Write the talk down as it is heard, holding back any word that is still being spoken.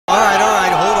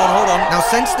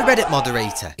Since the Reddit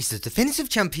moderator is the definitive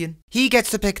champion, he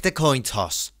gets to pick the coin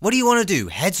toss. What do you want to do,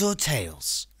 heads or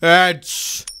tails?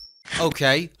 Heads.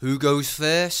 Okay, who goes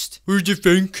first? Who do you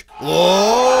think?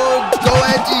 Oh, go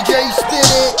ahead, DJ, spin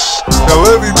it! Now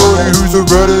everybody who's a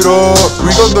Redditor,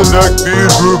 we got the neck beard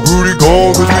for a booty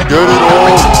call, cause we get it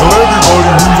all. Now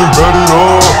everybody who's a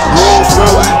Redditor, we're all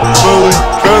smelly,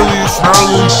 Kelly,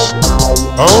 smelly.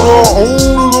 I own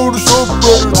a load of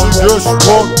subreddits and guess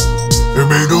what? It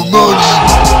made no money.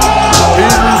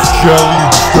 Haters, Kelly,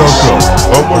 stuck up.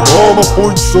 Oh my god, my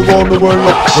points along the way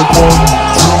up like 1,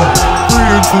 2,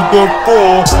 3 into the 4.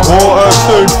 All I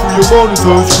say for your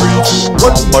monitors, 3, 2,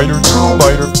 1 minor, 2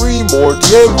 minor, 3 more,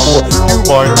 DM 4, you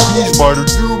minor, he's minor,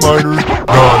 you minor,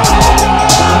 9.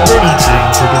 Many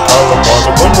chains to the Caliban,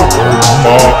 I'm on the road,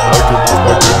 mob, like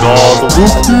a nozzle.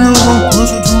 Look here,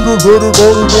 listen to the Reddit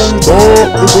moderator talk.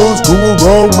 The girls go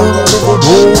around, little never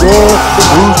know that.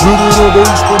 The girls live in a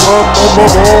basement, I'm my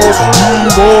boss.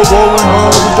 Team all rolling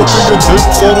high with the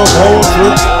fingertips on a power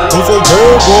trip. Cause I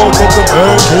can't walk up the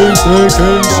pancakes.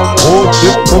 Or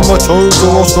dip on my toes, so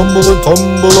I'll stumble and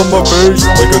tumble on my face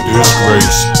like a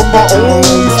disgrace. From my own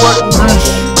sweat and grease,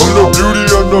 from the beauty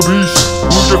and the beast.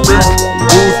 Who you think?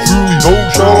 Yours truly, don't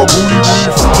shower booty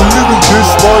beef. The living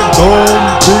kiss my thumb,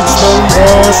 big smelly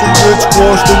ass and gets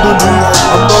squashed underneath.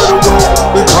 I'm by the way,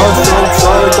 big house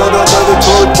outside, got a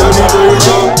medical Jenny days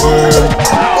out there.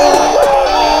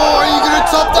 Oh, are you gonna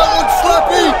top that one,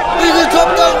 Slappy? Are you gonna top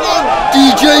that one?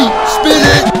 DJ, spin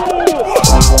it!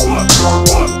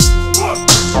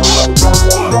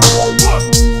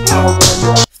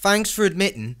 Thanks for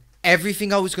admitting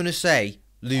everything I was going to say,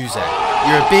 loser.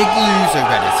 You're a big loser,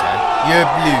 Redditor. You're a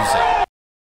loser.